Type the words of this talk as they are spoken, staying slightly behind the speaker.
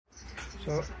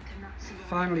So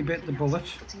finally bit the bullet.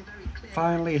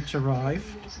 Finally it's arrived.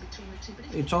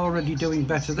 It's already doing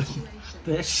better than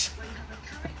this.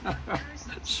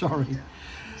 Sorry.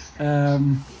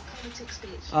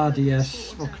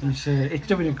 RDS, what can you say? It's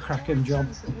doing a cracking job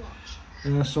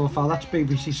so far. That's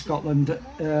BBC Scotland.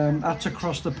 That's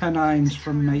across the Pennines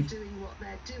from me.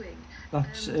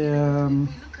 That's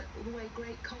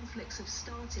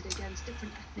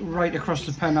right across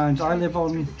the Pennines. I live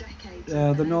on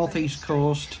the northeast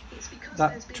coast.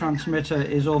 That transmitter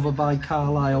is over by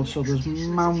Carlisle, so there's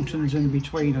mountains in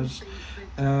between us,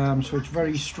 so it's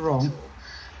very strong.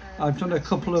 I've done a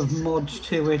couple of mods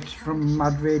to it from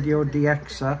Mad Radio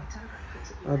DXer.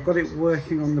 I've got it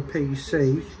working on the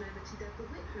PC.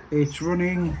 It's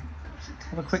running,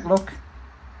 have a quick look.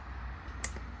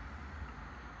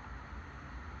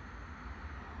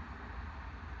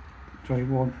 Sorry, it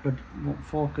won't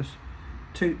focus.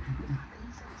 Do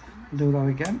that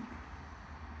again.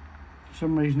 For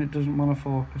some reason it doesn't want to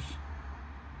focus.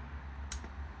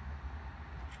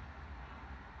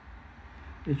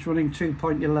 It's running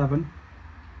 2.11.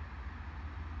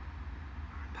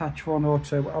 Patch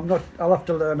 102. I'll have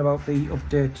to learn about the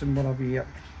updates and whatever yet.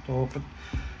 So, but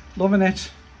loving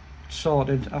it.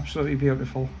 Sorted. Absolutely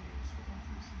beautiful.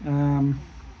 Well,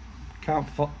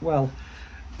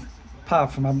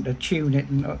 apart from having to tune it,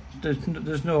 and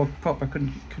there's no proper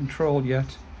control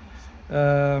yet.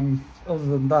 Other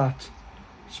than that,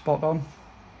 spot on.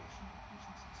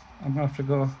 I'm gonna have to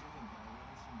go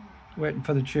waiting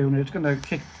for the tuner. It's gonna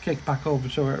kick back over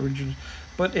to it originally,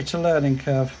 but it's a learning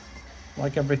curve,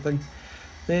 like everything.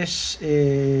 This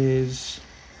is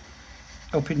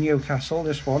up in Newcastle,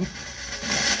 this one.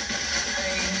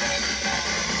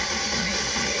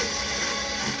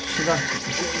 So that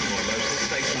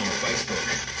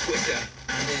Twitter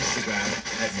and Instagram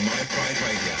at My Pride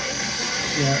Radio.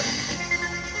 Yeah,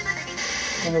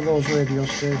 one of those radio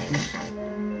stations.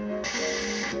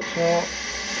 So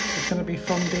it's going to be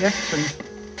fun DXing.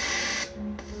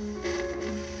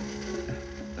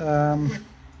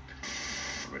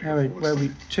 Where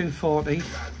we 240.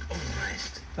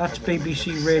 That's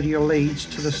BBC Radio Leeds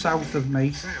to the south of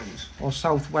me, or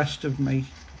southwest of me.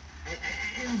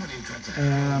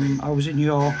 I was in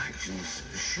York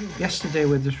yesterday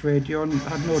with this radio and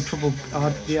had no trouble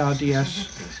with the RDS.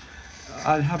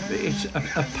 It's a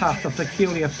path, a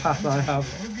peculiar path I have.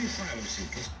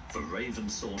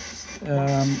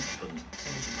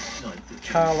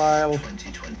 Carlisle.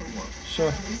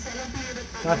 So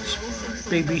that's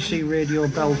BBC Radio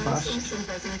Belfast.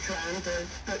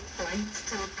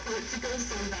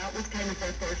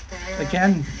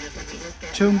 Again,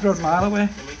 200 mile away.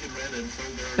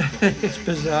 It's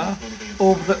bizarre.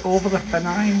 Over the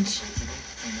Pennines.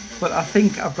 But I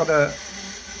think I've got a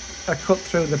cut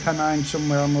through the Pennines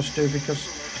somewhere I must do,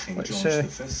 because let's say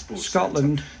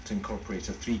Scotland, to incorporate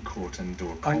a 3-court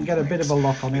indoor I can get a bit of a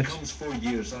lock on it. It comes 4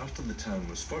 years after the town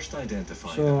was first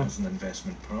identified as an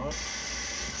investment park.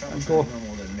 And go.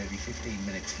 Maybe 15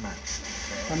 minutes max.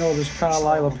 I know there's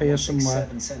Carlisle up here somewhere.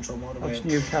 That's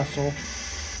Newcastle.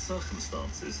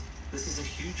 Circumstances. This is a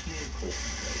hugely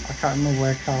important. I can't remember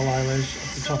where Carlisle is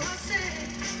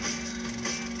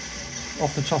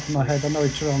off the top of my head. I know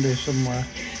it's around here somewhere.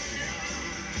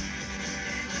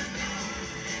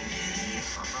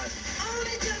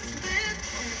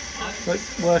 But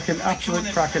working,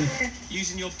 absolute cracking.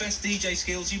 Using your best DJ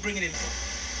skills, you bring it in.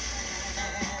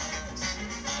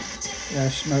 Yeah,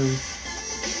 smooth.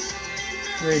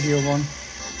 Radio 1.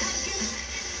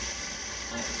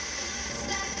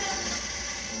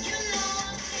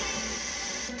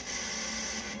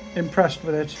 Impressed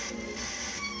with it.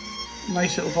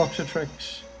 Nice little box of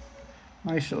tricks.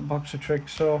 Nice little box of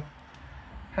tricks. So,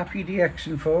 happy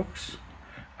DXing, folks.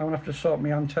 I'm going to have to sort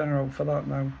my antenna out for that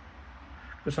now,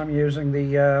 because I'm using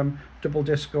the double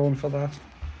disc going for that.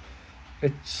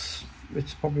 It's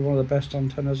probably one of the best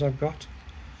antennas I've got.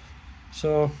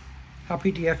 So,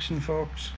 happy DXing, folks.